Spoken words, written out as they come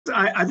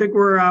I think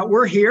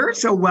we're here,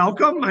 so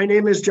welcome. My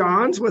name is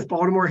Johns with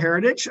Baltimore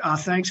Heritage.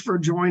 Thanks for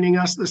joining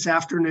us this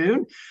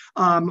afternoon.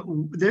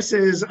 This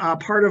is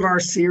part of our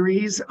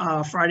series,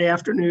 Friday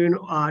afternoon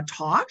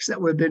talks that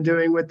we've been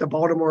doing with the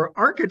Baltimore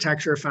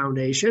Architecture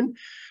Foundation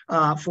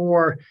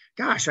for,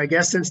 gosh, I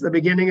guess since the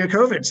beginning of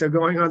COVID, so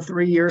going on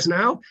 3 years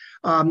now.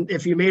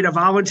 If you made a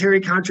voluntary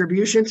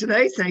contribution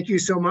today, thank you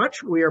so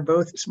much. We are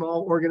both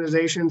small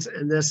organizations,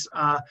 and this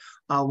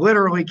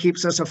literally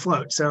keeps us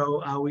afloat.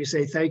 So we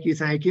say thank you,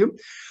 thank you.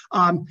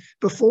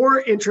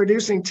 Before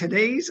introducing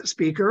today's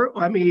speaker,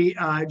 let me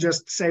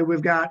just say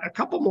we've got a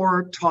couple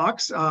more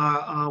talks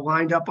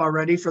lined up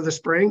already for the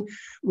spring.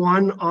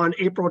 One on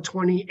April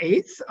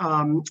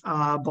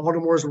 28th,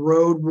 Baltimore's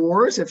Road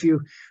Wars. If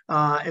you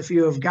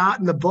have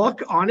gotten the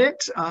book on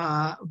it,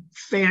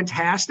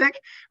 fantastic.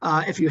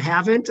 If you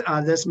haven't,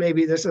 this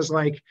is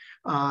like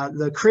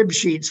the crib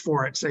sheets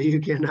for it, so you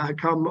can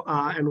come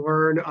and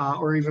learn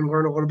or even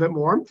learn a little bit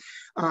more.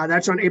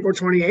 That's on April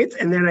 28th.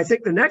 And then I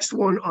think the next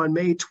one on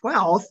May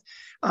 12th,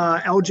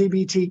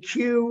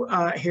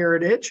 LGBTQ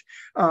Heritage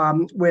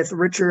with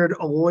Richard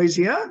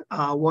Aloysia,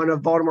 one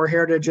of Baltimore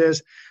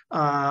Heritage's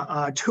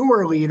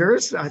tour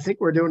leaders. I think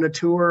we're doing a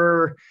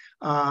tour.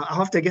 I'll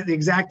have to get the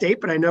exact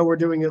date, but I know we're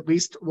doing at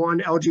least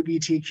one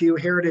LGBTQ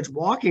heritage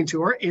walking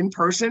tour in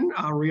person,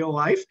 real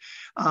life,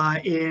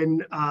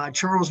 in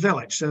Charles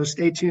Village. So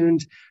stay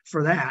tuned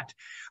for that.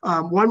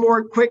 One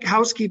more quick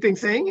housekeeping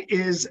thing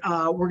is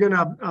we're going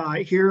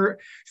to hear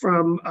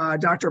from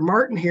Dr.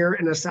 Martin here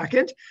in a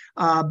second.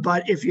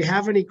 But if you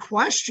have any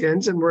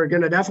questions, and we're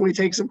going to definitely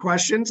take some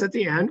questions at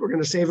the end, we're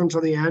going to save them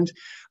till the end.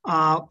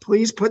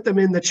 Please put them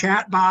in the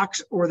chat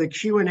box or the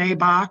Q&A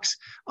box.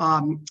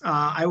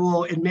 I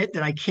will admit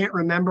that I can't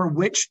remember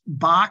which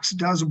box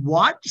does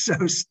what.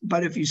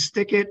 But if you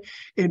stick it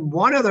in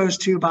one of those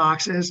two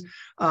boxes,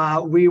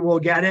 we will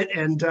get it,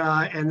 and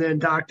then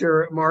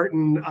Dr.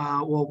 Martin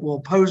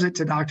will pose it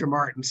to Dr.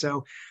 Martin.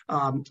 So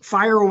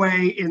fire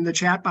away in the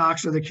chat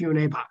box or the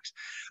Q&A box.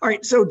 All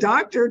right, so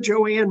Dr.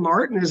 Joanne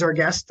Martin is our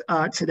guest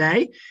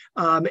today,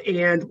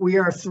 and we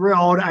are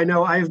thrilled. I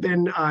know I've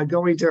been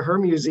going to her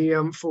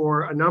museum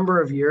for a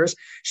number of years.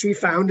 She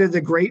founded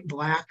the Great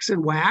Blacks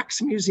and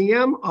Wax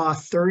Museum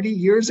 30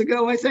 years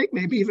ago, I think,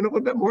 maybe even a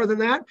little bit more than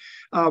that,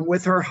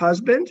 with her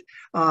husband.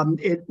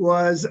 It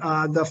was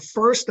the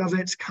first of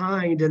its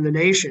kind in the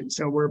nation.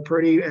 So we're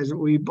pretty, as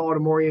we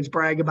Baltimoreans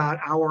brag about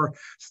our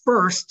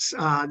firsts,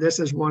 this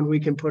is one we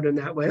can put in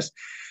that list.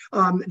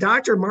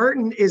 Dr.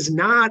 Martin is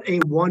not a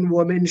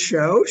one-woman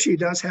show. She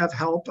does have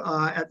help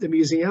at the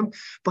museum,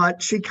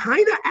 but she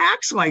kind of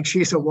acts like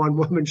she's a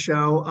one-woman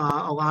show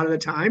a lot of the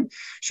time.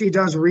 She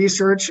does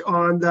research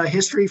on the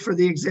history for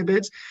the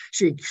exhibits.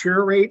 She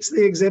curates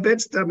the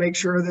exhibits to make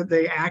sure that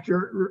they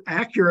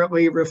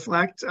accurately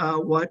reflect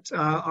what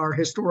our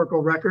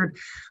historical record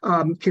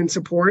can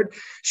support.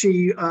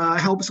 She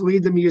helps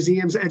lead the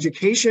museum's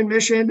education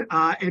mission,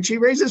 and she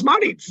raises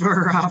money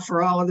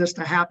for all of this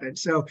to happen.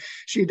 So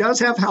she does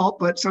have help,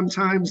 but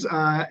sometimes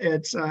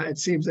it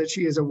seems that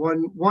she is a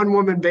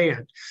one-woman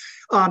band.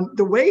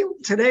 The way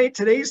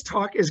today's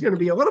talk is going to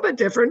be a little bit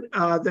different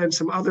than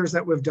some others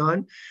that we've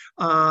done.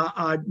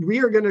 We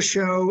are going to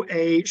show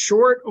a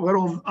short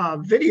little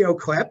video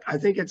clip. I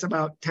think it's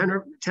about 10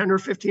 or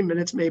 15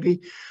 minutes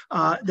maybe,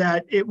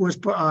 that it was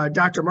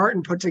Dr.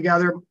 Martin put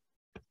together,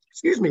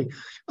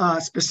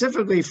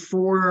 specifically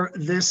for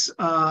this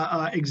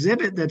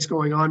exhibit that's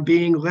going on,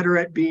 Being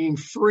Literate, Being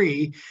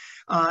Free.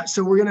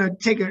 So we're going to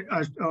take we're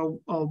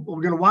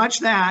going to watch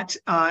that,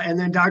 and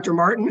then Dr.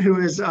 Martin, who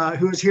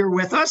is here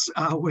with us,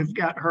 we've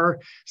got her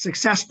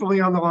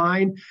successfully on the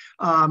line.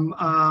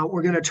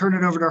 We're going to turn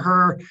it over to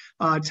her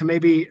to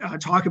maybe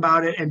talk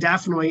about it and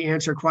definitely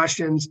answer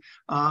questions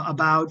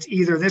about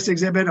either this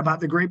exhibit, about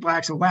the Great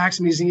Blacks and Wax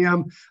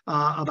Museum,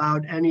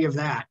 about any of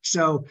that.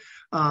 So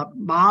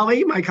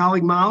Molly, my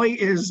colleague Molly,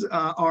 is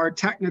our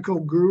technical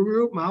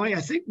guru. Molly,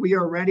 I think we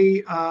are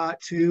ready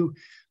to.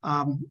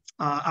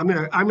 I'm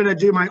gonna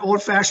do my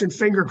old-fashioned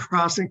finger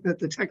crossing that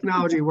the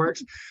technology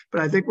works,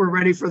 but I think we're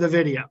ready for the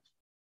video.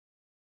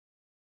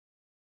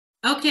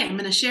 Okay, I'm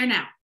gonna share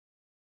now.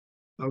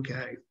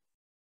 Okay.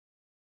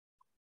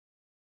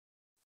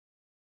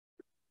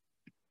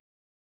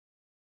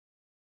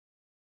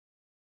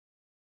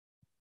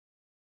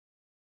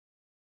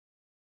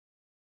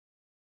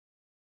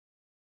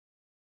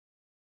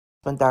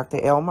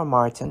 Dr. Elmer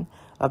Martin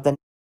of the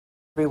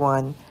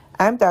everyone.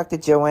 I'm Dr.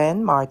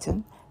 Joanne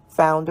Martin,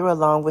 founder,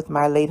 along with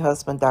my late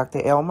husband,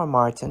 Dr. Elmer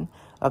Martin,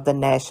 of the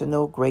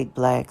National Great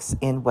Blacks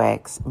in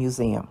Wax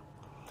Museum.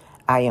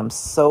 I am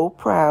so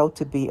proud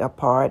to be a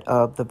part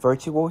of the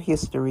Virtual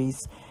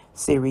Histories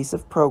series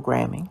of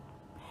programming,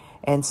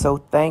 and so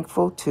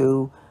thankful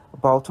to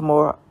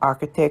Baltimore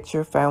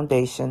Architecture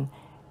Foundation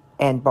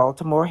and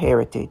Baltimore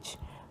Heritage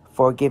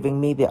for giving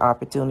me the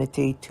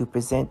opportunity to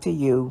present to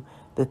you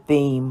the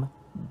theme,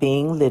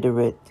 Being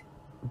Literate,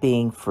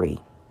 Being Free.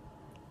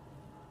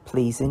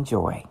 Please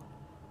enjoy.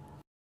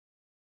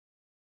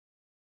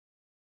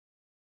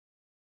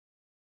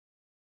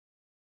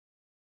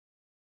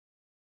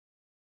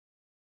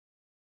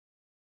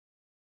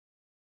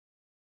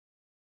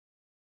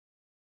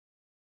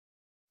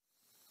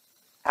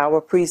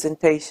 our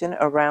presentation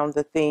around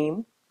the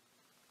theme,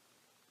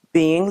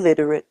 Being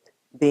Literate,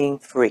 Being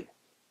Free.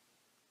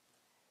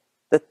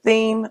 The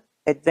theme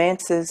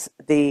advances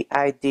the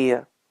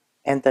idea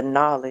and the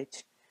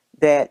knowledge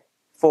that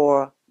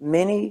for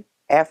many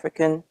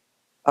African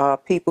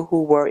people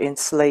who were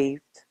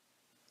enslaved,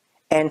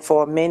 and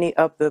for many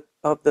of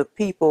the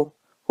people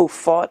who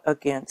fought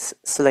against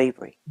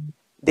slavery,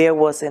 there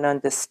was an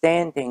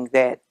understanding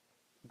that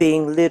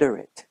being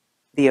literate,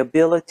 the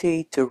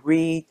ability to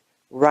read,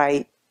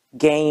 write,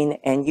 gain,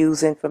 and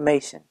use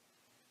information,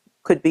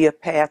 could be a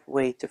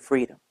pathway to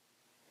freedom.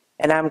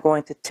 And I'm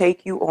going to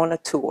take you on a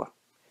tour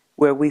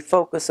where we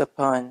focus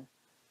upon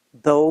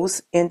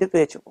those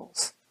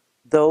individuals,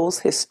 those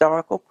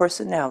historical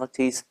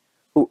personalities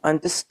who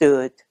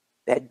understood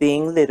that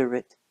being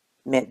literate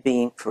meant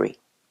being free.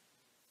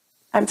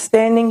 I'm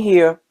standing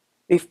here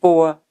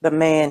before the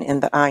man in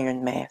the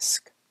iron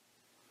mask.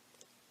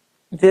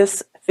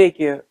 This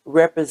figure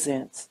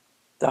represents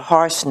the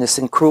harshness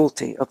and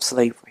cruelty of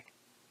slavery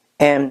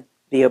and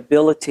the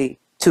ability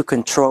to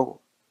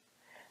control.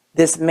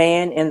 This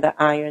man in the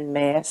iron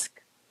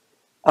mask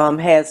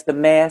has the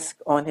mask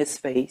on his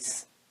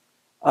face.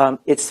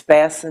 It's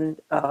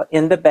fastened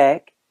in the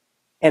back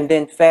and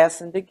then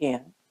fastened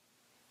again.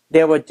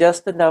 There were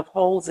just enough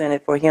holes in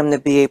it for him to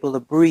be able to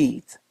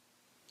breathe,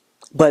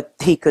 but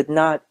he could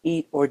not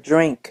eat or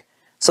drink.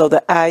 So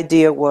the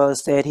idea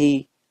was that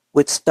he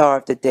would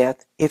starve to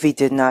death if he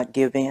did not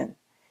give in.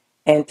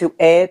 And to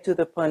add to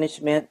the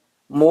punishment,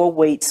 more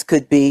weights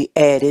could be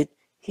added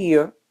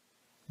here,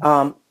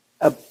 a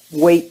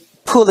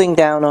weight pulling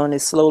down on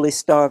his slowly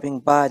starving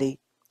body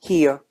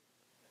here.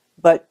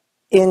 But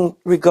in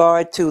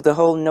regard to the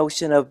whole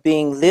notion of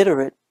being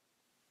literate,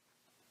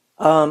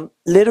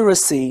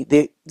 literacy,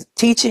 the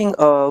teaching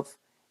of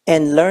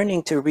and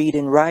learning to read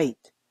and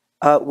write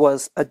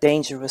was a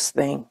dangerous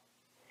thing.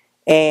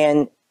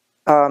 And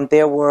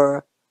there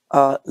were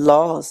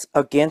laws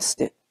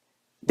against it.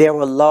 There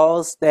were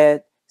laws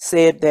that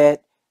said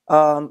that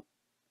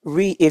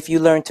if you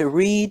learn to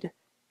read,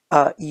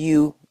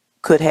 you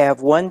could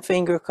have one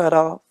finger cut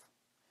off.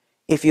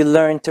 If you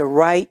learn to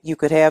write, you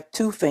could have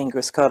two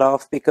fingers cut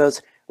off,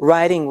 because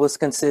writing was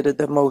considered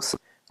the most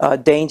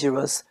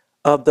dangerous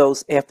of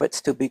those efforts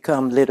to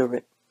become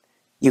literate.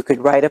 You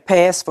could write a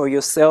pass for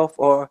yourself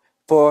or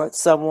for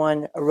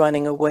someone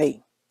running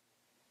away.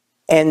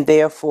 And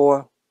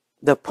therefore,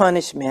 the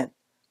punishment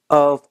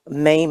of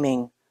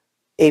maiming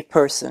a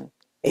person,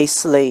 a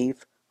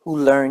slave who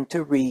learned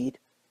to read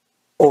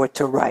or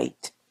to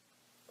write,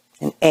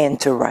 and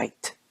to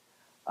write.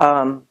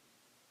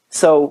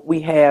 So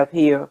we have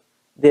here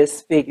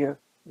this figure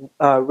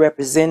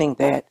representing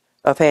that,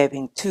 of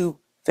having two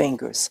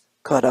fingers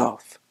cut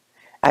off.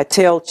 I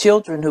tell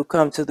children who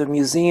come to the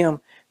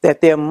museum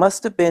that there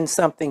must have been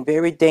something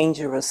very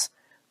dangerous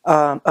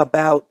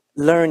about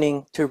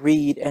learning to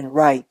read and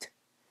write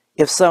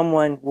if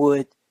someone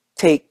would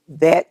take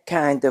that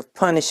kind of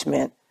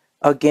punishment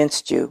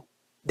against you,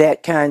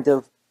 that kind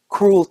of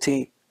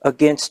cruelty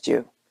against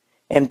you.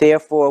 And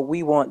therefore,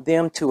 we want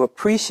them to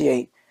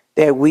appreciate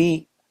that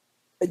we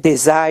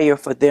desire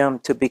for them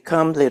to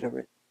become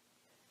literate.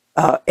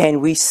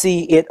 And we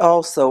see it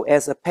also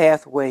as a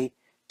pathway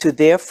to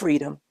their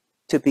freedom,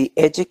 to be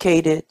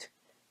educated,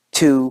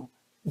 to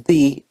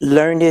be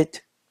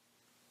learned,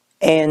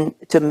 and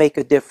to make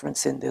a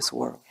difference in this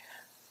world.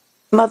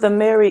 Mother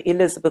Mary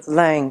Elizabeth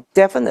Lang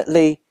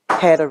definitely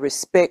had a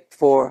respect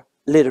for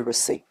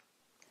literacy.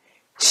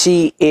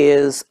 She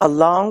is,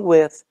 along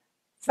with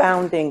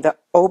founding the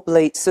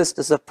Oblate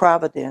Sisters of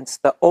Providence,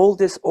 the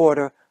oldest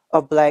order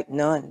of Black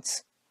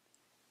nuns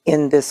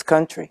in this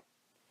country.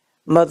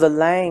 Mother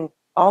Lang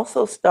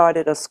also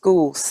started a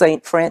school,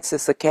 St.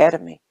 Francis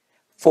Academy,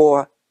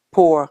 for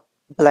poor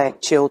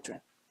Black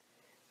children.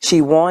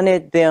 She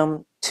wanted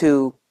them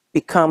to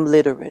become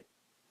literate.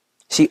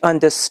 She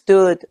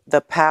understood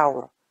the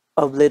power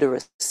of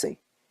literacy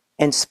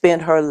and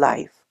spent her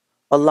life,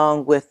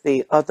 along with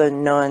the other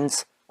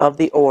nuns of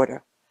the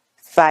order,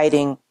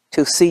 fighting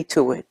to see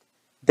to it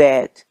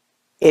that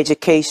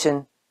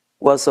education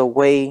was a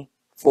way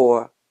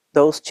for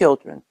those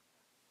children,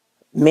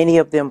 many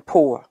of them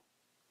poor,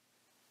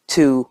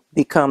 to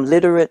become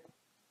literate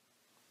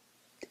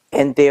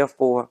and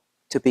therefore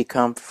to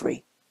become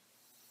free.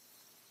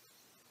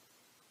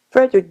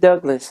 Frederick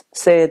Douglass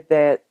said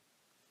that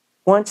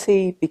once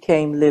he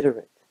became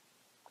literate,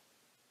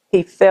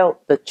 he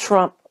felt the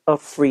trump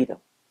of freedom,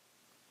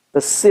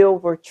 the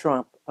silver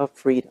trump of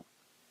freedom.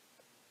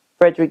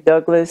 Frederick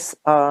Douglass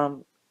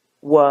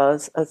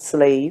was a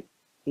slave.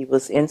 He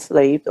was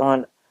enslaved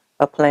on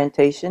a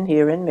plantation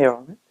here in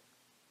Maryland.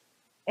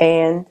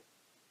 And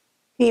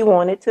he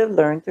wanted to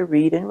learn to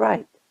read and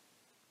write.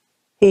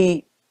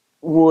 He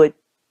would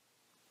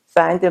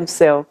find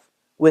himself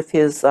with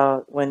his,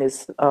 when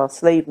his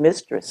slave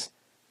mistress,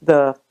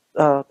 the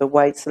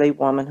white slave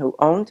woman who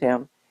owned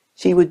him,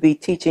 she would be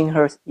teaching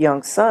her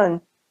young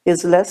son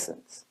his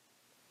lessons.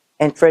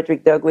 And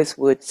Frederick Douglass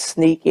would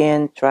sneak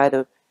in, try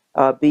to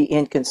be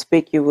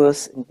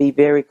inconspicuous and be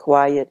very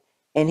quiet,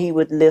 and he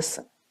would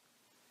listen.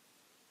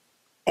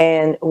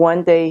 And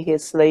one day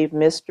his slave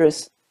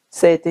mistress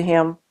said to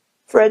him,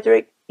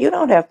 Frederick, you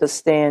don't have to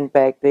stand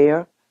back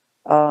there.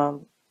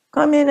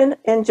 Come in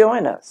and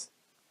join us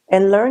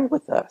and learn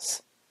with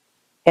us.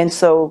 And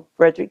so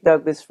Frederick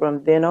Douglass,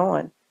 from then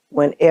on,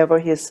 whenever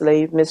his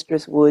slave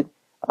mistress would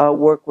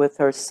work with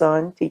her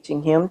son,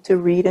 teaching him to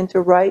read and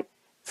to write,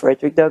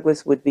 Frederick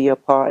Douglass would be a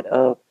part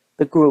of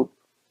the group.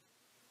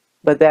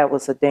 But that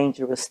was a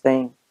dangerous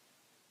thing.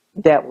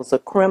 That was a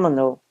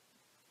criminal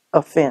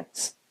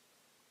offense.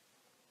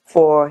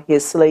 For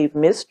his slave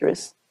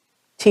mistress,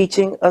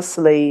 teaching a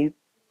slave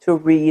to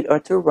read or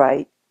to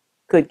write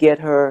could get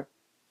her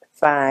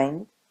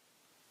fined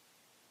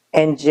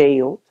and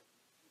jailed.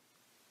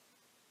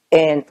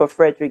 And for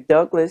Frederick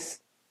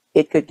Douglass,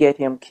 it could get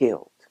him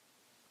killed.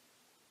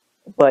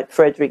 But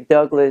Frederick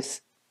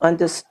Douglass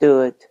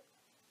understood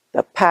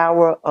the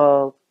power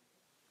of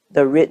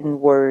the written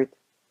word,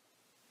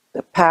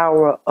 the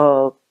power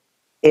of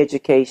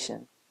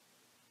education,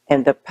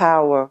 and the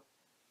power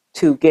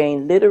to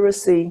gain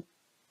literacy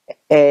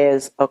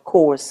as a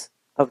course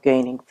of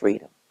gaining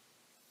freedom.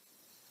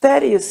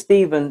 Thaddeus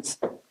Stevens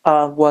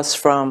was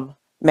from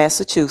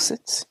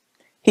Massachusetts.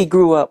 He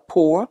grew up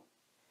poor,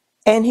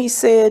 and he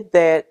said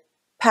that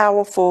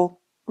powerful,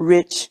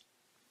 rich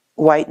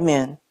white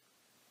men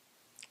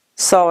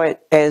saw it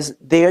as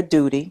their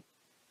duty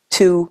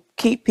to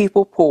keep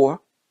people poor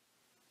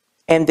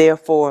and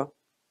therefore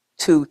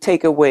to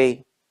take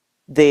away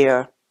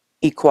their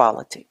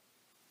equality.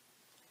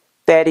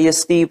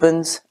 Thaddeus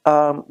Stevens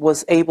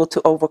was able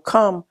to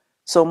overcome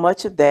so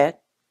much of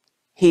that.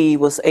 He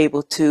was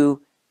able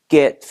to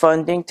get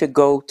funding to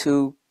go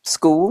to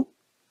school.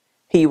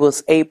 He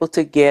was able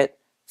to get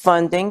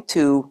funding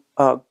to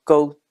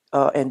go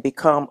and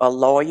become a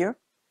lawyer.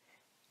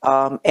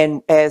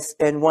 And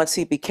once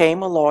he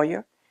became a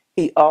lawyer,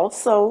 he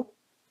also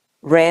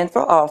ran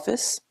for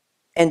office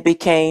and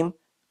became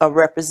a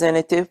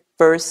representative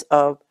first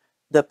of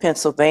the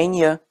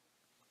Pennsylvania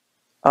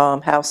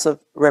House of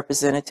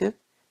Representatives,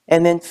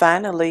 and then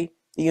finally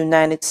the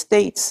United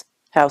States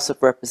House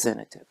of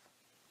Representatives.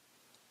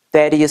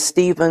 Thaddeus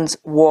Stevens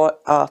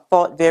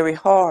fought very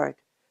hard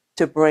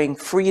to bring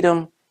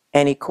freedom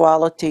and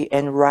equality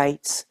and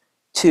rights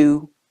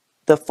to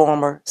the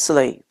former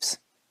slaves.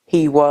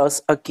 He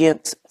was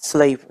against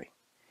slavery,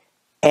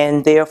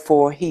 and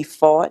therefore he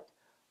fought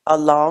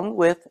along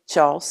with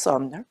Charles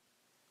Sumner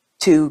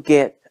to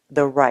get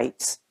the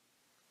rights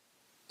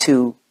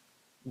to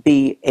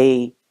be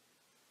a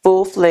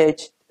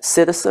full-fledged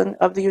citizen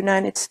of the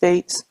United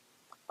States,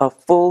 a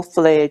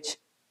full-fledged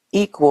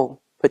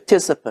equal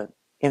participant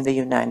in the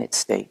United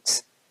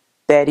States.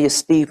 Thaddeus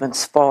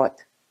Stevens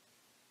fought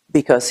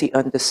because he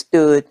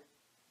understood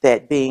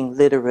that being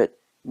literate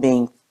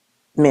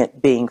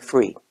meant being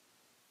free.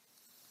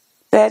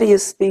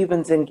 Thaddeus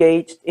Stevens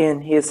engaged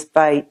in his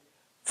fight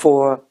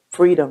for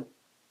freedom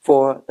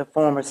for the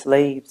former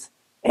slaves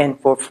and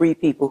for free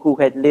people who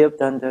had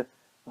lived under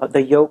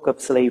the yoke of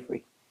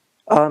slavery.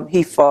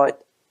 He fought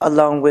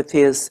along with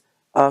his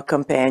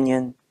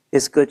companion,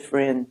 his good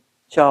friend,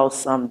 Charles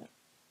Sumner.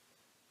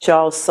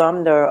 Charles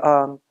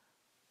Sumner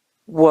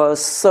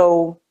was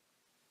so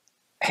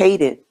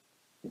hated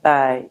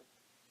by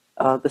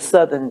the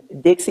Southern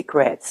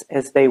Dixiecrats,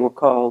 as they were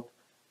called,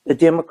 the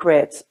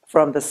Democrats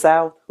from the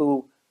South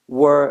who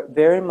were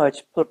very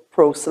much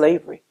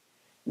pro-slavery,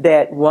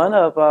 that one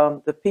of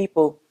the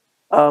people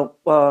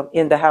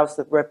in the House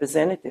of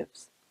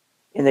Representatives,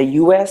 in the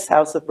U.S.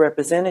 House of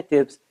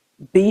Representatives,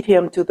 beat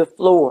him to the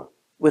floor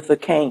with a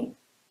cane.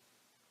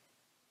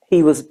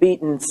 He was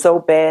beaten so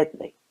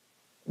badly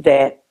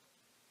that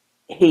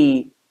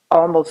he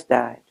almost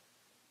died.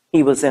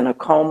 He was in a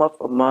coma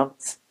for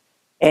months,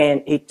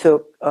 and it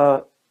took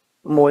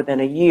more than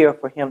a year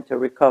for him to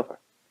recover.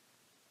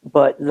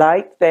 But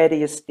like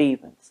Thaddeus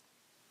Stevens,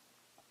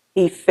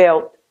 he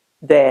felt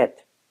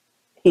that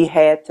he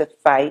had to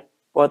fight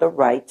for the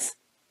rights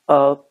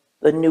of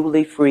the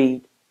newly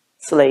freed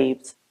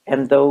slaves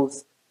and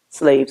those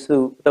free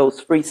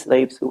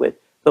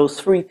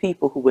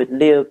people who had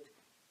lived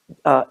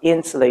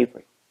in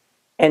slavery.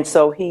 And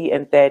so he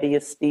and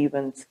Thaddeus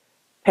Stevens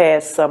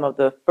passed some of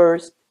the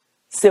first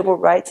civil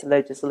rights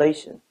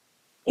legislation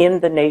in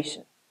the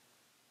nation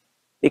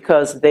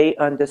because they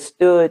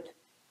understood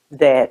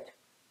that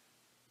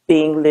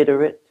being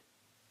literate,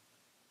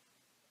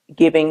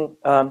 giving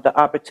the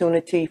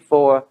opportunity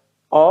for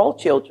all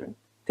children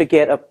to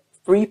get a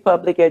free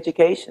public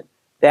education,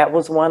 that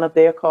was one of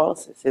their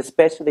causes,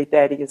 especially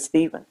Thaddeus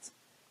Stevens.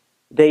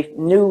 They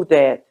knew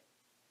that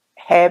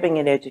having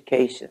an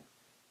education,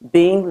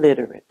 being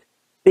literate,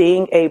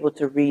 being able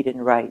to read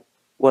and write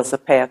was a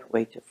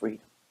pathway to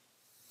freedom.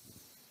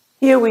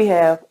 Here we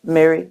have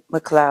Mary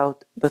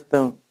McLeod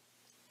Bethune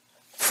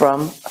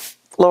from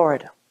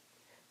Florida.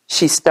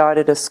 She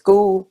started a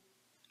school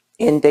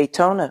in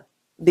Daytona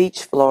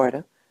Beach,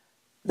 Florida.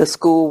 The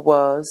school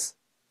was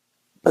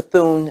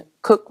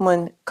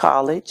Bethune-Cookman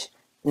College,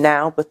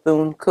 now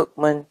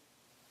Bethune-Cookman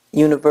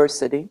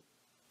University,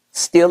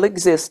 still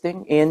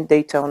existing in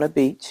Daytona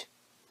Beach.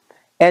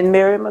 And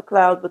Mary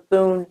McLeod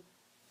Bethune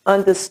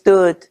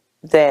understood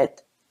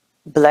that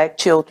black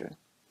children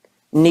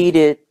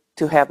needed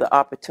to have the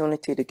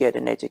opportunity to get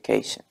an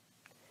education.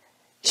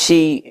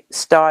 She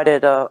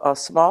started a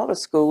smaller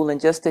school,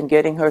 and just in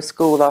getting her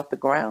school off the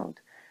ground,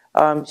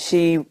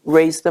 she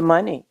raised the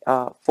money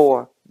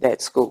for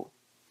that school.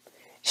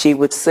 She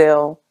would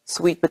sell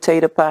sweet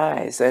potato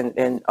pies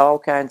and all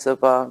kinds of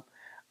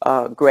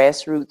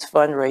grassroots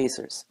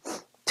fundraisers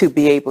to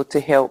be able to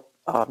help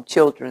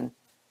children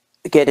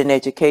get an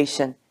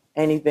education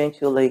and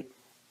eventually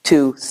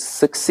to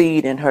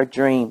succeed in her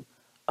dream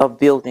of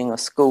building a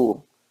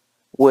school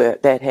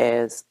that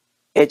has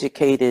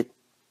educated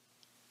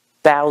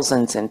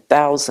thousands and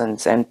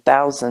thousands and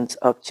thousands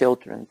of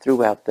children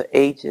throughout the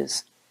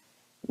ages.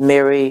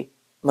 Mary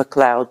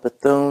McLeod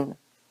Bethune,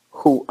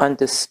 who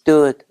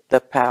understood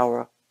the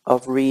power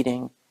of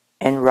reading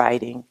and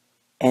writing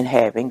and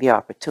having the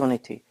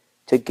opportunity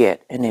to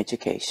get an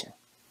education.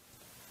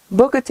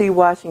 Booker T.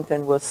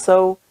 Washington was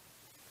so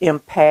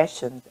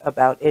impassioned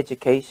about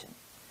education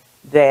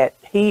that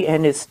he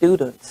and his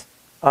students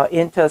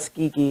in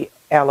Tuskegee,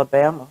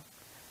 Alabama,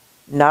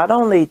 not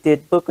only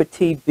did Booker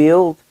T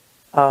build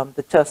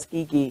the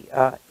Tuskegee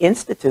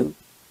Institute,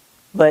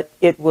 but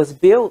it was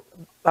built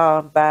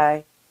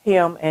by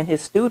him and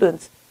his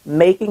students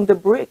making the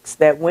bricks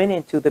that went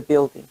into the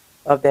building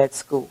of that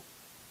school.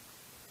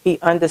 He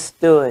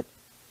understood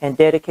and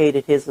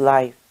dedicated his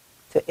life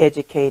to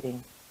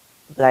educating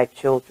black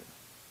children.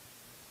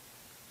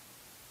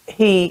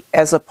 He,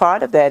 as a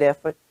part of that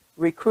effort,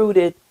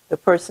 recruited the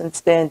person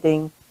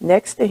standing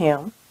next to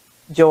him,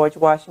 George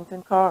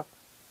Washington Carver.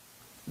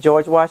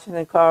 George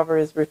Washington Carver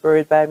is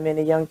referred by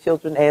many young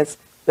children as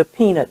the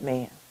Peanut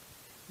Man,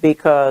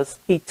 because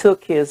he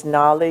took his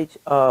knowledge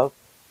of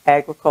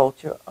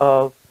agriculture,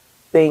 of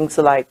things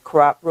like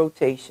crop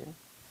rotation,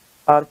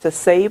 to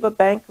save a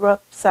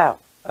bankrupt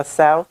South, a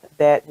South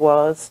that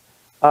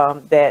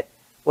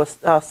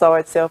saw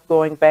itself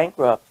going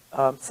bankrupt.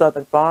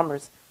 Southern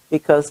farmers,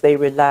 because they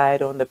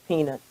relied on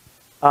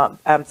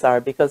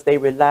because they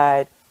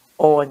relied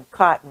on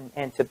cotton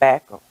and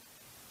tobacco.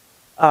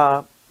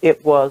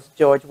 It was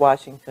George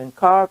Washington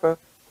Carver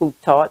who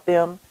taught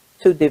them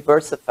to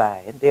diversify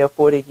and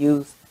therefore to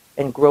use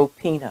and grow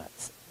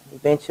peanuts,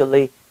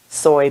 eventually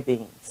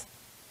soybeans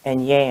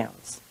and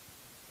yams,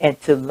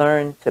 and to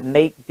learn to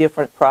make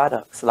different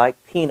products like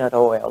peanut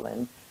oil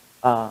and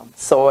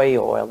soy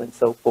oil and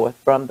so forth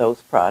from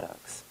those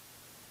products.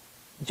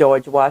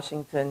 George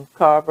Washington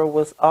Carver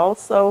was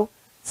also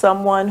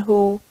someone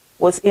who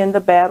was in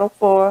the battle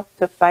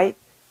to fight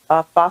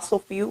fossil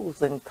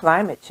fuels and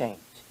climate change.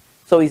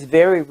 So he's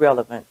very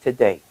relevant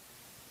today.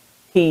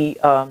 He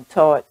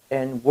taught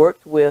and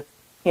worked with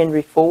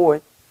Henry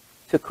Ford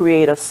to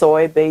create a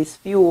soy-based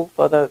fuel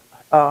for the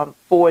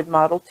Ford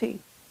Model T.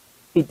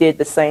 He did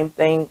the same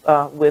thing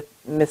with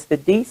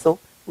Mr. Diesel,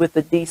 with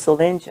the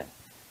diesel engine.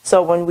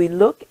 So when we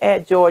look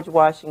at George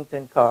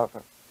Washington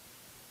Carver,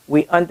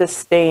 we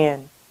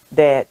understand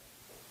that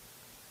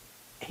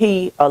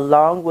he,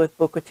 along with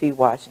Booker T.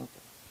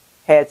 Washington,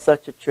 had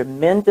such a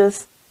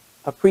tremendous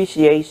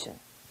appreciation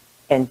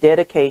and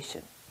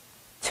dedication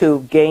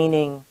to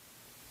gaining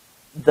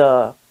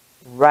the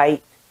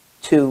right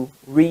to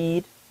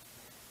read,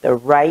 the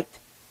right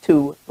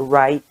to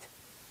write,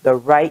 the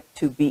right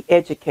to be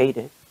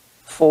educated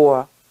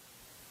for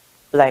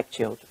black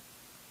children.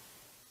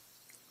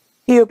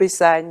 Here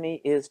beside me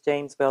is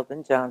James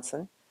Weldon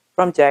Johnson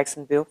from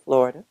Jacksonville,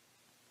 Florida.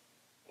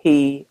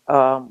 He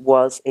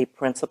was a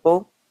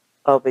principal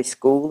of a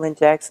school in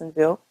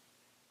Jacksonville.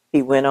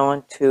 He went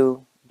on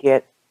to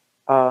get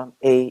an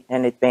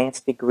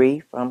advanced degree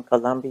from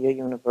Columbia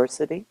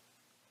University.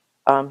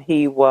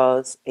 He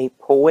was a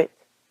poet,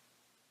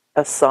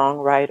 a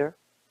songwriter,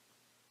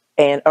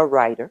 and a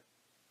writer.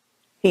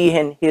 He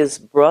and his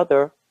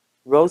brother,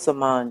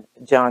 Rosamond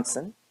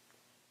Johnson,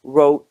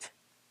 wrote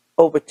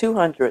over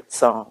 200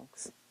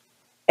 songs,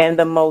 and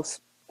the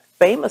most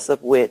famous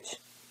of which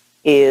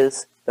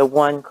is the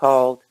one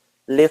called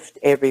Lift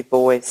Every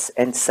Voice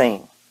and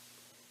Sing.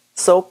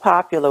 So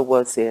popular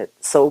was it,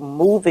 so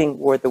moving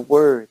were the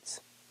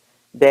words,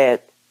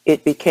 that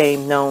it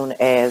became known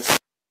as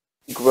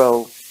the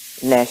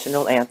Negro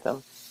National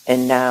Anthem,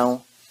 and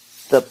now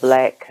the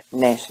Black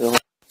National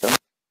Anthem,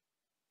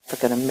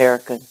 African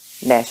American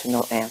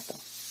National Anthem.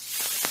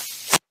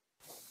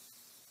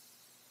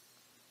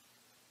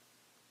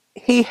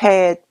 He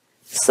had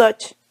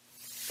such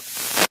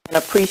an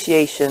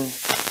appreciation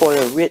for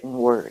the written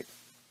word,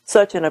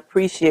 such an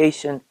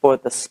appreciation for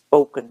the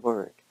spoken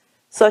word,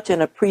 such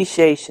an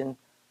appreciation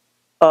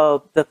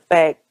of the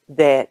fact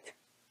that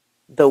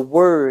the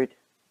word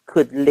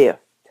could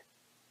lift.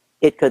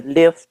 It could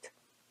lift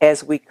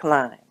as we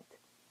climbed.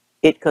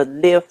 It could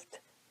lift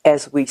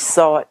as we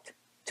sought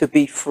to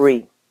be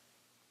free.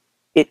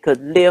 It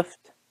could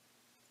lift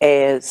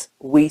as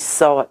we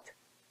sought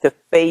to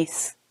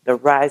face the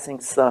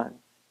rising sun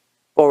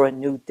for a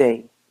new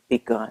day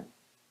begun.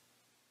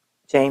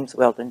 James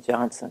Weldon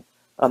Johnson,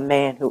 a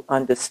man who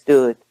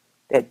understood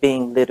that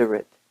being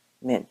literate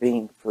meant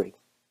being free.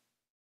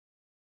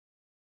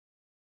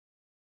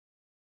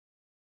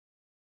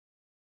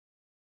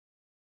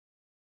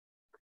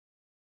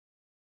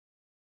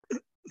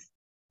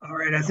 All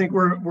right, I think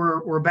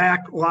we're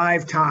back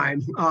live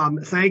time.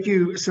 Thank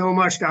you so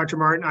much, Dr.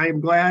 Martin. I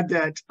am glad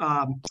that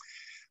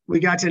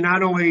we got to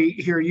not only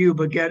hear you,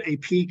 but get a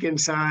peek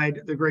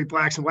inside the Great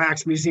Blacks and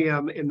Wax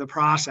Museum in the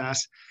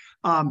process.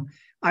 I'm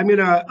going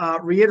to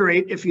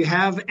reiterate, if you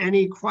have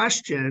any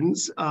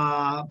questions,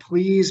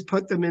 please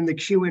put them in the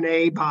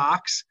Q&A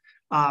box.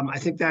 I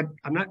think that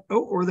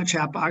or the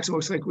chat box. It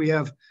looks like we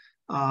have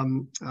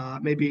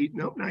maybe,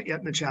 no, not yet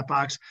in the chat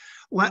box.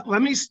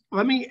 Let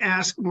me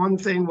ask one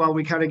thing while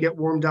we kind of get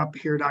warmed up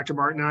here, Dr.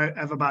 Martin. I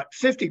have about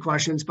 50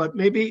 questions, but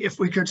maybe if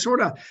we could sort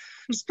of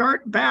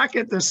start back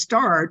at the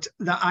start,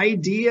 the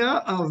idea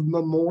of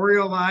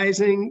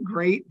memorializing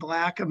great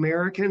Black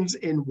Americans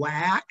in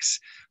wax,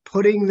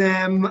 putting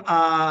them,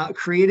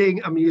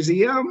 creating a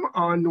museum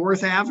on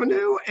North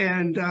Avenue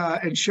and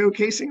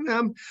showcasing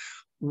them.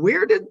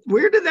 Where did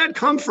that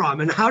come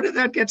from, and how did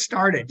that get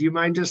started? Do you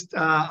mind just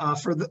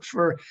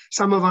for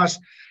some of us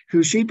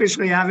who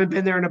sheepishly haven't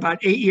been there in about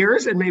 8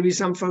 years, and maybe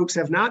some folks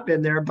have not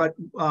been there, but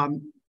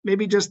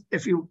maybe just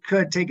if you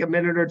could take a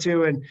minute or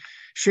two and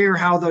share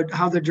how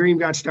the dream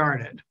got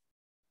started.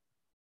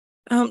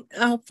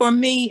 For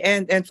me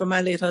and for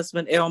my late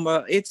husband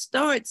Elmer, it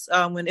starts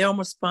when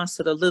Elmer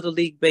sponsored a Little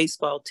League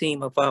baseball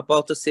team of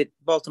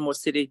Baltimore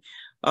City.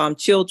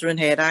 Children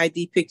had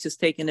ID pictures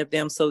taken of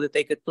them so that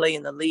they could play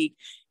in the league.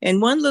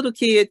 And one little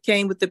kid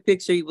came with the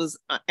picture. He was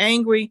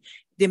angry,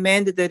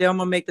 demanded that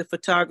Elmer make the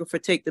photographer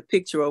take the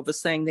picture over,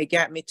 saying, "They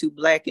got me too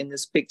Black in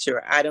this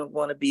picture. I don't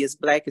want to be as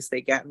Black as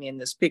they got me in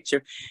this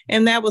picture."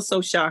 And that was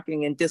so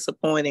shocking and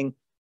disappointing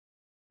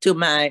to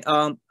my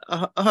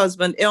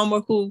husband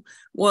Elmer, who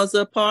was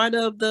a part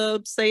of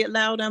the Say It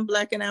Loud, I'm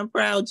Black and I'm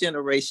Proud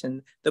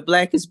generation, the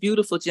Black is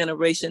Beautiful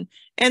generation,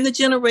 and the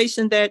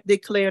generation that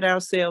declared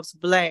ourselves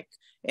Black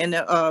and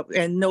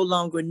no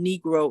longer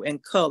Negro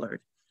and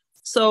colored.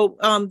 So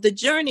the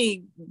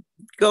journey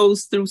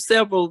goes through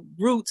several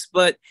routes,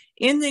 but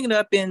ending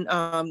up in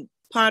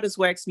Potter's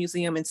Wax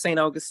Museum in St.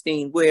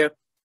 Augustine, where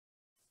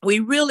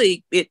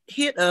it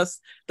hit us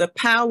the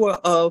power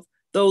of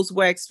those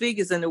wax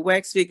figures and the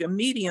wax figure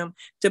medium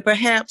to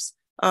perhaps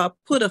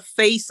put a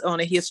face on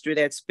a history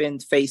that's been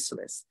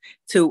faceless,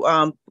 to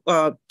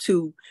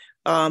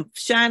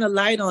shine a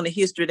light on a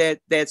history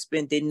that's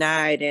been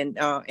denied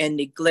and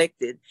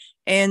neglected,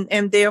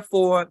 and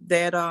therefore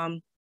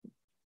that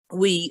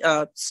we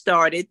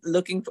started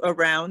looking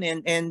around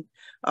and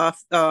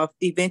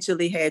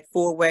eventually had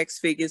 4 wax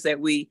figures that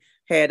we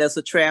had as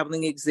a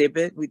traveling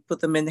exhibit. We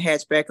put them in the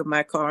hatchback of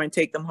my car and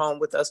take them home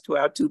with us to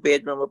our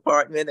 2-bedroom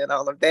apartment and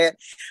all of that.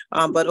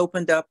 But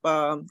opened up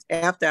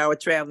after our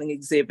traveling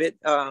exhibit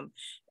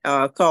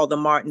called the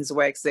Martin's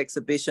Wax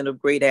Exhibition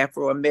of Great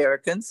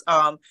Afro-Americans.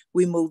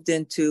 We moved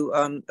into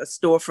a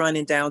storefront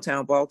in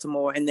downtown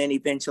Baltimore, and then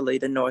eventually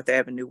to North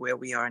Avenue, where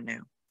we are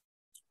now.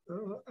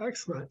 Oh,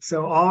 excellent.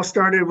 So all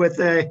started with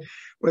a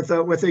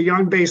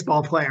young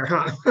baseball player,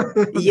 huh?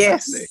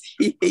 Yes,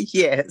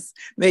 yes.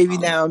 Maybe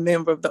now a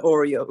member of the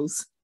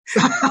Orioles.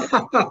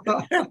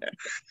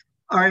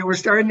 All right, we're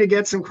starting to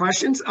get some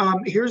questions.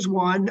 Here's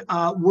one.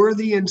 Were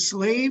the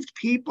enslaved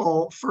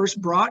people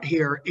first brought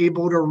here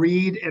able to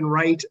read and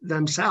write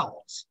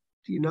themselves?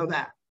 Do you know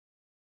that?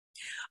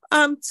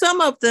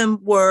 Some of them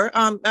were.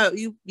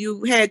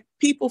 You had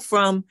people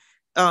from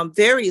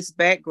various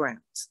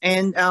backgrounds,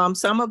 and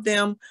some of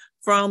them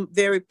from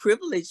very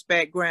privileged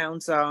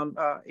backgrounds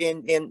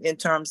in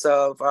terms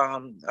of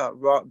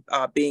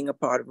being a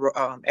part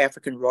of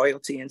African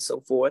royalty and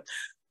so forth.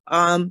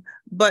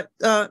 But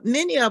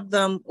many of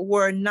them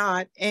were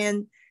not,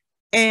 and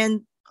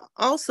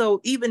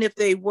also even if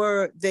they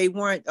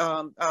weren't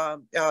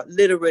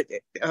literate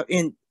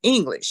in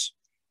English.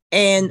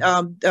 And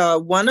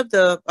one of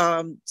the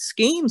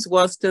schemes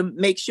was to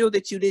make sure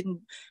that you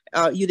didn't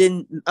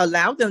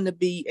allow them to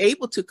be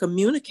able to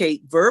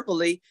communicate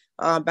verbally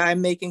by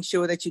making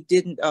sure that you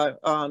didn't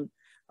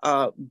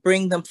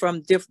bring them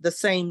from the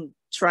same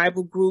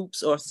tribal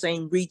groups or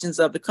same regions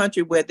of the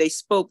country where they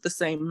spoke the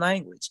same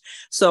language.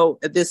 So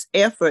this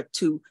effort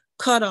to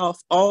cut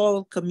off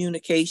all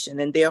communication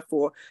and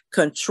therefore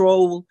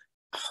control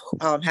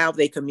how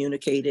they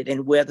communicated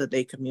and whether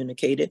they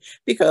communicated,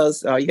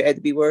 because you had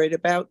to be worried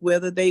about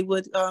whether they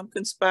would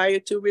conspire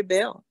to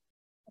rebel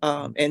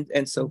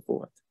and so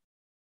forth.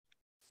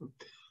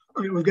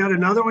 All right, we've got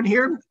another one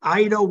here.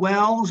 Ida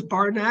Wells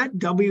Barnett,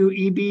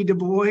 W.E.B. Du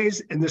Bois,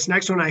 and this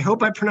next one, I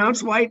hope I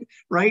pronounced right,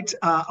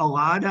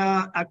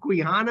 Alada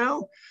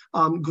Equiano.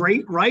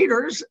 Great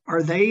writers.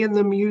 Are they in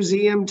the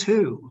museum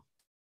too?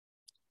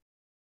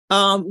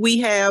 We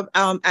have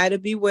Ida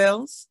B.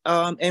 Wells,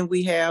 and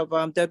we have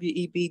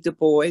W.E.B. Du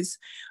Bois.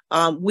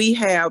 We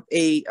have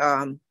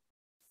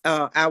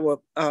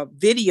our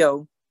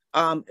video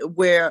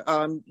where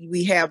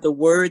we have the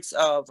words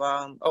of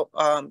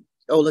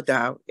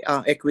Olada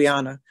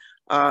Equiano,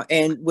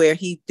 and where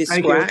he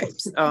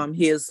describes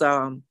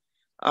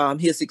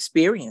his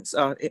experience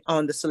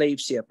on the slave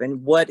ship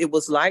and what it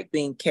was like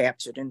being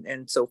captured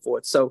and so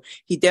forth. So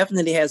he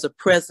definitely has a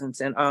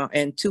presence,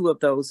 and 2 of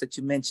those that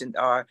you mentioned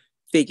are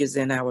figures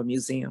in our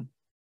museum.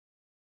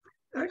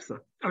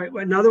 Excellent. All right,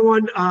 well, another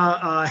one.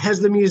 Has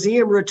the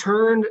museum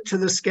returned to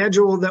the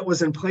schedule that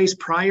was in place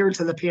prior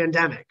to the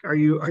pandemic? Are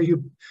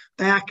you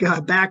back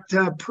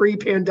to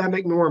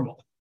pre-pandemic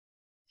normal?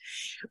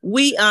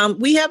 We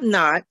have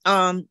not.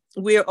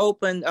 We're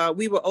open.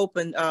 We were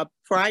open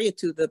prior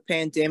to the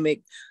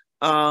pandemic,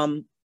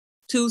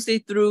 Tuesday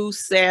through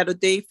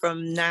Saturday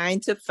from 9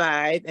 to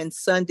 5 and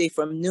Sunday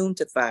from noon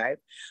to 5.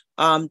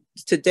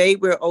 Today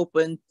we're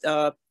open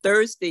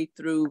Thursday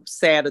through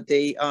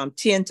Saturday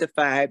 10 to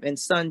 5 and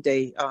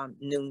Sunday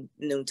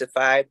noon to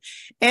 5.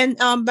 And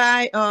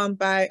by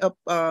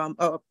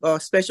a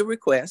special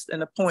request,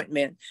 an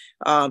appointment,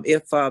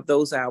 if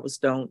those hours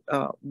don't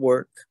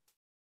work.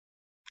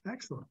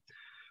 Excellent.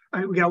 All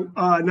right, we got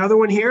another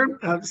one here.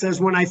 Says,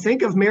 when I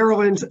think of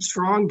Maryland's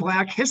strong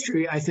Black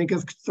history, I think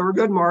of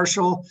Thurgood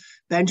Marshall,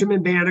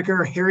 Benjamin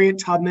Banneker, Harriet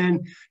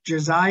Tubman,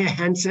 Josiah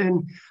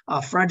Henson,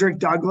 Frederick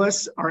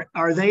Douglass.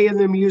 Are they in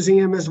the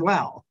museum as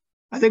well?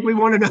 I think we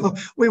want to know.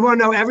 We want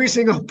to know every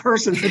single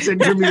person that's in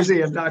your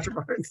museum, Dr.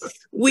 Martin.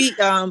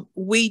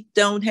 We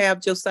don't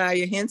have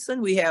Josiah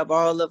Henson. We have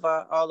all of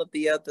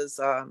the others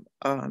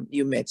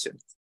you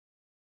mentioned.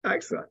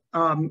 Excellent.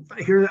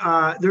 Here,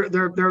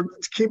 they're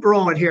keep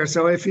rolling here.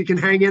 So if you can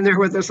hang in there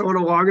with us a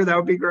little longer, that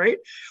would be great.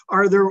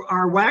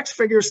 Are wax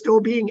figures still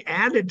being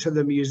added to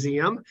the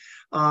museum?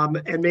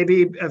 And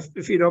maybe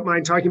if you don't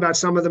mind talking about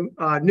some of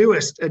the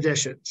newest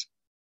additions.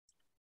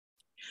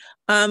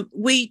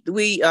 We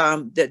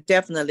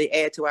definitely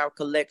add to our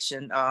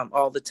collection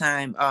all the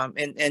time,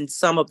 and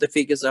some of the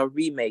figures are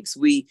remakes.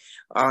 We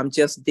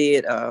just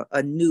did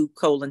a new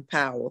Colin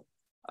Powell,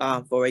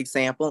 for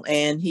example,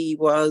 and he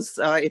was,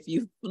 if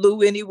you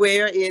flew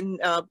anywhere in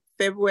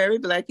February,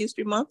 Black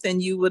History Month, then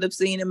you would have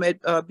seen him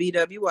at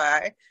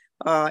BWI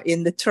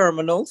in the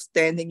terminal,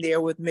 standing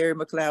there with Mary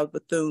McLeod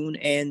Bethune,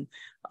 and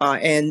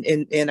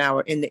in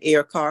the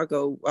air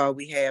cargo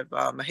we have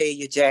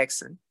Mahalia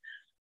Jackson.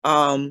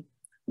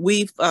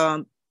 We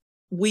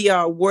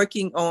are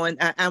working on.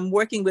 I'm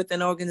working with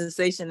an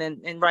organization,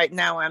 and right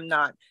now I'm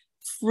not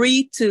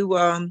free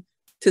to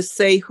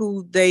say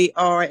who they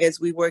are as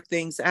we work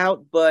things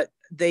out, but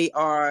they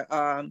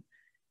are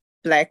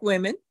Black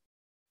women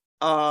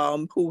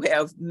who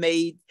have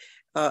made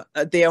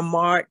their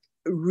mark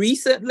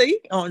recently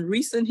on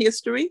recent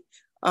history.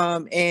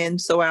 And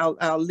so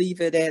I'll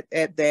leave it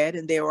at that.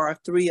 And there are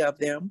 3 of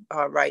them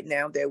right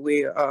now that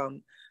we're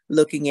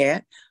looking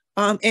at.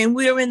 And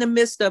we're in the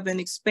midst of an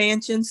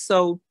expansion.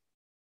 So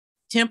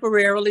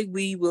temporarily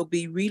we will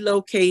be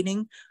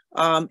relocating.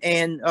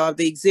 And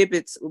the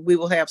exhibits, we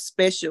will have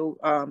special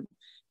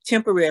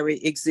temporary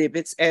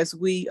exhibits as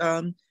we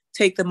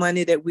take the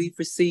money that we've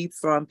received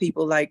from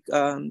people like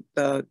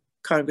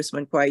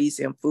Congressman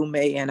Kwesi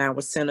Mfume and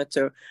our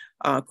Senator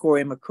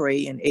Corey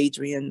McCray and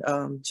Adrian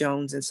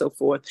Jones and so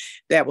forth.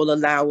 That will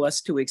allow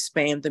us to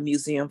expand the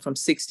museum from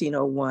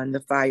 1601, the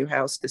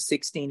firehouse, to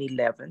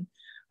 1611,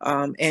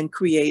 and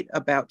create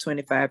about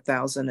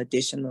 25,000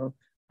 additional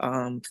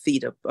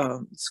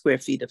square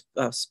feet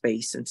of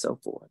space and so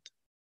forth.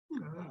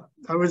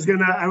 I was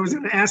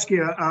gonna ask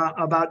you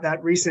about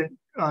that recent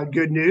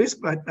good news,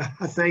 but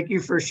thank you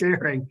for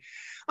sharing.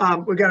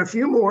 We've got a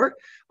few more.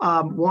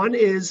 One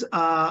is,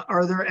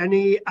 are there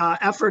any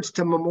efforts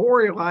to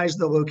memorialize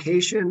the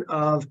location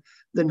of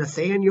the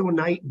Nathaniel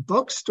Knight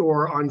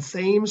bookstore on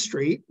Thames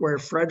Street, where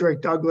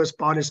Frederick Douglass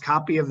bought his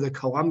copy of the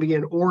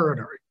Columbian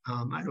Orator?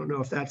 I don't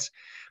know if that's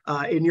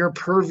in your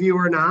purview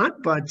or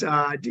not, but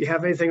do you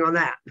have anything on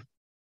that?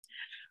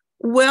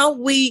 Well,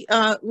 we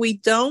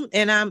don't,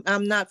 and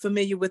I'm not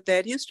familiar with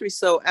that history.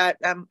 So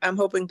I'm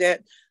hoping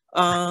that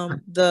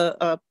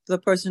the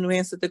person who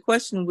answered the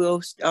question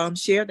will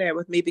share that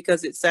with me,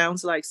 because it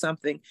sounds like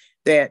something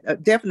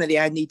that definitely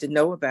I need to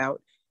know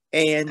about,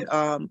 and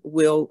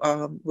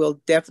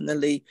will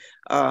definitely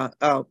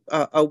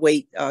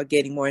await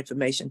getting more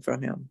information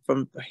from him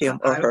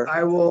or her.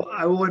 I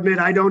will admit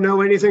I don't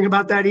know anything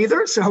about that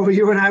either. So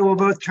you and I will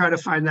both try to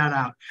find that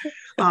out.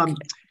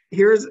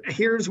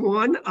 Here's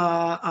one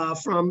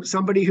from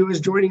somebody who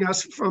is joining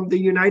us from the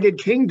United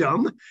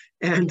Kingdom,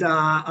 and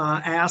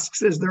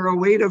asks, is there a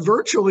way to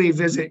virtually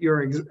visit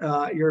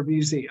your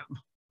museum?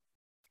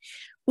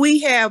 We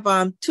have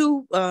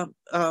 2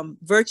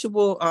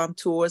 virtual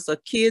tours, a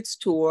kids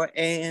tour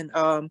and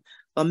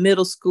a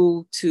middle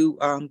school to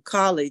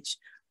college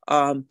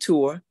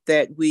tour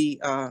that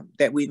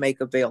we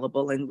make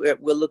available, and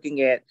we're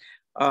looking at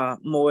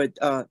more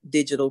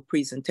digital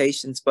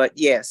presentations, but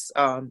yes,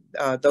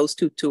 those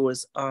 2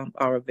 tours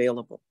are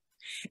available.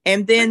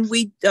 And then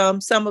we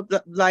some of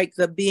the, like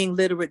the Being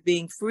Literate,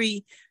 Being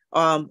Free,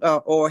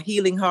 or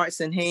Healing Hearts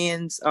and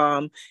Hands,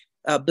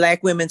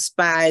 Black Women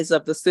Spies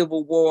of the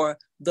Civil War,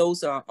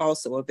 those are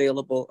also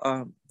available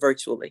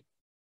virtually.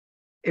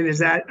 And is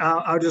that,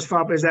 I'll just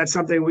follow up, is that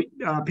something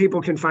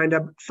people can find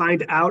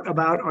out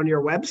about on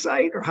your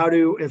website,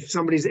 or if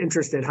somebody's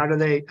interested, how do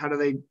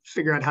they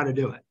figure out how to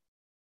do it?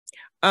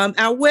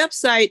 Our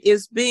website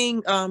is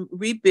being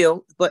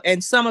rebuilt,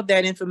 and some of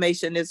that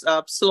information is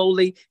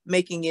slowly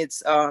making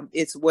its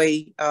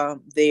way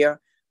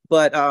there.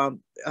 but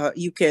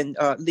you can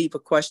leave a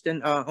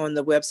question on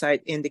the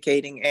website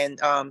indicating, and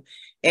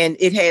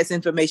it has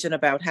information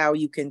about how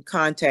you can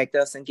contact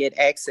us and get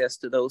access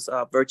to those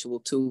virtual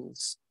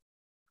tools.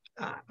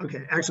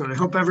 Okay, excellent. I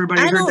hope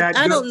everybody heard that.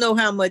 I don't know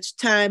how much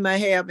time I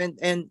have,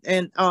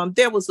 and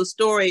there was a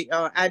story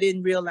I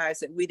didn't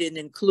realize that we didn't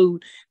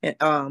include,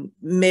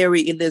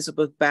 Mary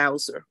Elizabeth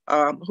Bowser,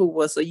 who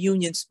was a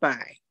Union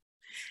spy,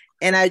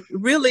 and I'd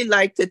really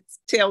like to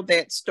tell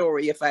that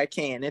story if I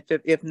can.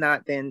 If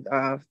not, then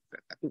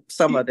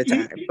some other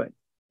time. But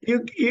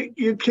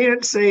you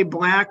can't say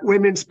Black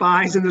women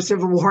spies in the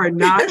Civil War and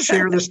not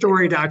share the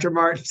story, Dr.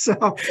 Martin.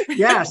 So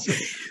yes,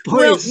 please.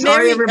 Well,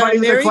 sorry, everybody,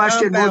 for the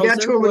question. We'll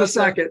get to him in a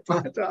second.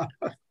 But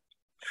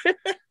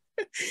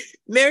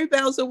Mary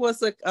Bowser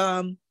was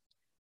an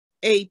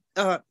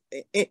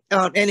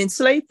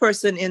enslaved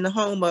person in the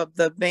home of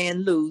the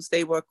Van Loos.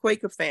 They were a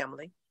Quaker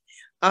family.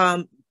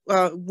 When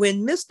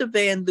Mr.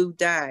 Van Loo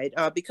died,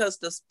 because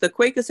the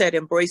Quakers had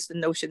embraced the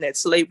notion that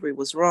slavery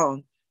was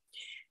wrong,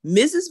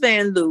 Mrs.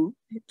 Van Loo,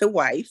 the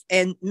wife,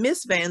 and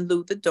Miss Van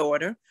Loo, the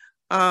daughter,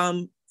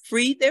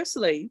 freed their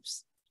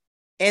slaves,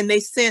 and they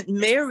sent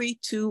Mary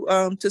to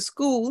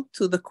school,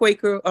 to the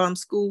Quaker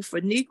school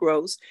for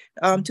Negroes,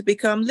 to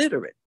become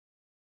literate.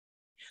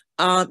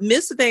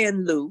 Miss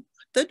Van Loo,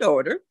 the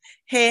daughter,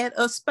 had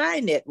a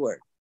spy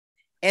network,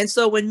 and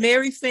so when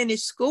Mary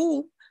finished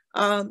school,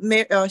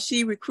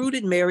 she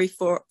recruited Mary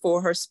for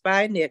her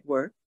spy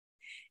network,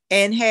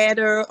 and had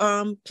her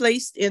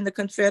placed in the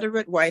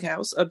Confederate White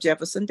House of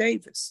Jefferson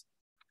Davis.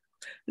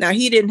 Now,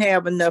 he didn't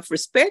have enough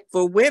respect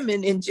for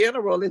women in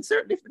general, and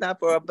certainly not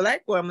for a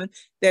Black woman,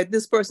 that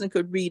this person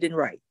could read and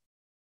write.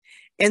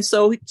 And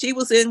so she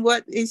was in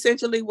what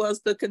essentially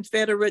was the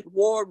Confederate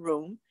war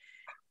room,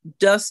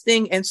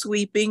 dusting and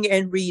sweeping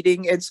and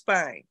reading and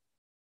spying,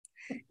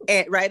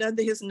 and right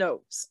under his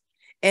nose.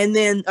 And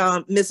then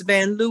Miss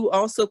Van Loo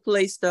also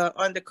placed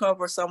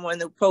undercover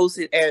someone who posed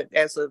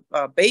as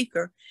a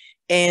baker,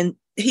 and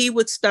he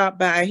would stop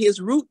by.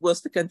 His route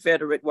was the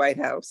Confederate White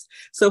House,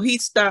 so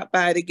he'd stop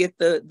by to get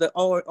the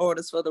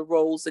orders for the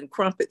rolls and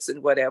crumpets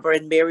and whatever.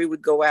 And Mary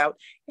would go out,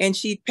 and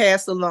she'd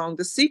pass along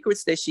the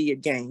secrets that she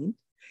had gained,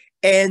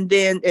 and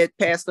then it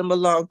passed them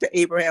along to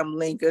Abraham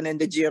Lincoln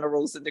and the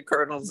generals and the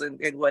colonels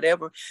and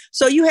whatever.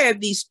 So you have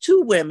these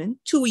two women,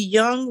 two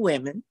young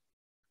women,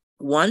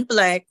 one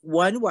Black,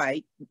 one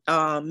white,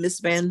 Miss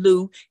Van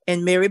Loo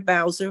and Mary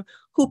Bowser,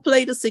 who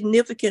played a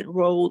significant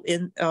role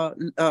in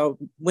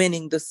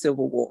winning the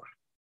Civil War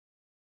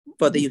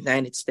for the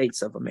United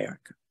States of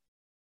America.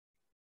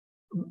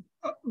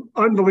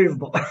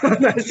 Unbelievable.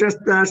 That's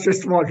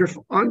just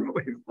wonderful.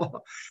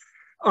 Unbelievable.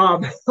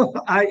 I'm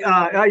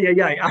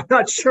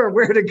not sure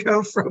where to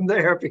go from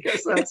there,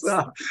 because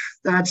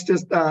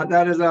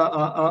that is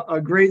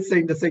a great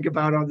thing to think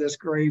about on this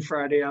gray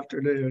Friday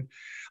afternoon.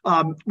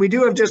 We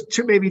do have just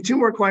maybe two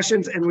more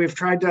questions, and we've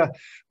tried to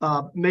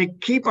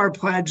keep our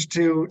pledge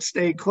to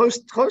stay close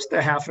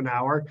to half an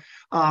hour.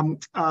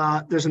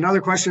 There's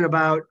another question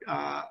about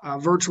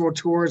virtual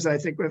tours that I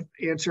think we've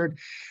answered.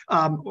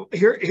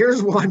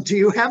 Here's one. Do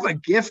you have a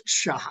gift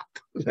shop?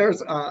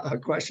 There's a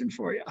question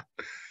for you.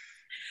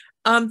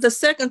 The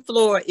second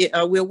floor,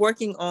 we're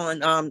working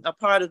on a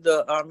part of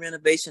the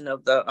renovation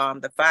of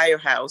the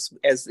firehouse,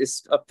 as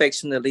it's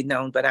affectionately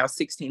known, but our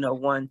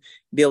 1601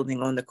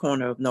 building on the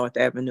corner of North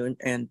Avenue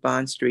and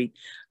Bond Street.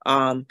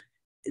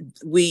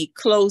 We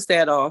closed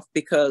that off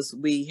because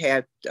we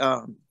had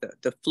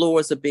the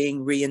floors are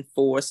being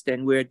reinforced,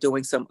 and we're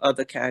doing some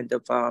other kind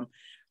of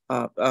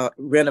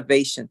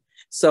renovation.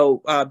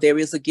 So there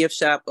is a gift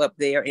shop up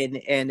there,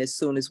 and as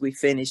soon as we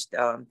finish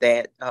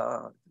that,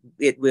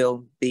 it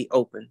will be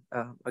open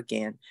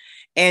again.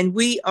 And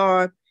we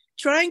are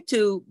trying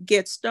to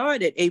get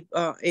started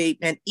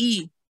an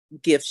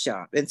e-gift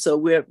shop. And so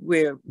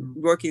we're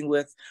working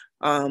with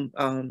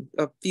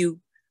a few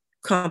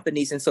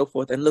companies and so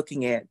forth, and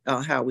looking at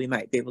how we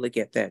might be able to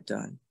get that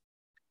done.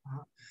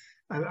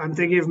 I'm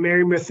thinking of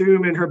Mary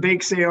Methuen and her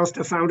bake sales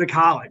to found a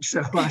college.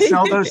 So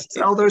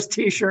sell those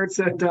T-shirts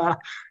and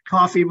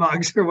coffee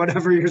mugs or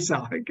whatever you're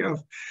selling. Go.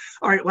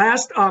 All right,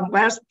 last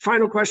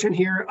final question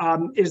here.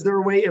 Is there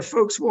a way, if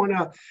folks want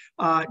to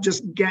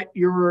just get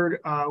your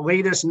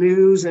latest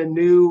news and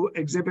new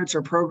exhibits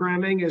or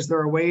programming, is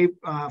there a way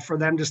for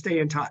them to stay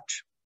in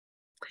touch?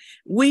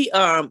 We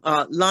are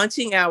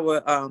launching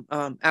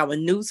our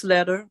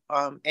newsletter,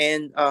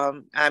 and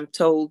I'm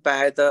told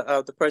by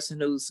the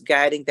person who's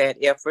guiding that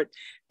effort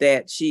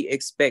that she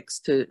expects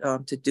to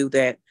do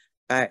that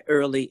by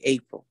early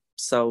April.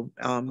 So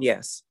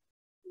yes.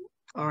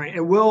 All right,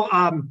 and we'll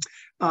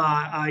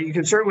you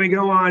can certainly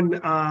go on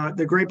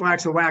the Great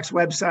Blacks of Wax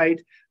website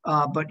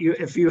But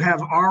if you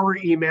have our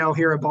email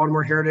here at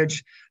Baltimore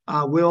Heritage,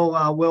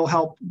 we'll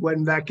help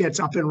when that gets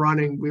up and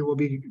running. We will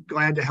be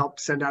glad to help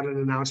send out an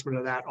announcement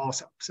of that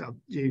also. So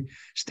you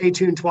stay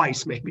tuned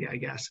twice, maybe, I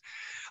guess.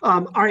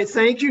 All right,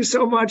 thank you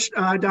so much,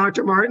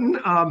 Dr. Martin.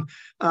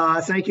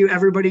 Thank you,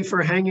 everybody,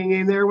 for hanging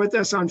in there with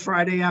us on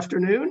Friday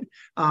afternoon.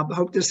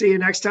 Hope to see you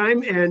next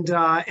time.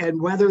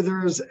 And whether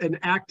there's an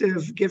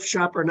active gift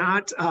shop or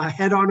not,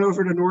 head on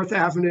over to North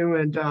Avenue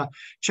and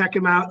check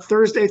them out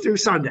Thursday through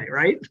Sunday,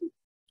 right?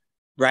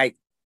 Right.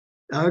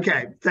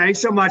 Okay. Thanks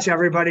so much,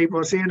 everybody.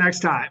 We'll see you next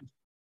time.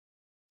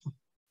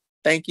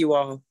 Thank you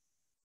all.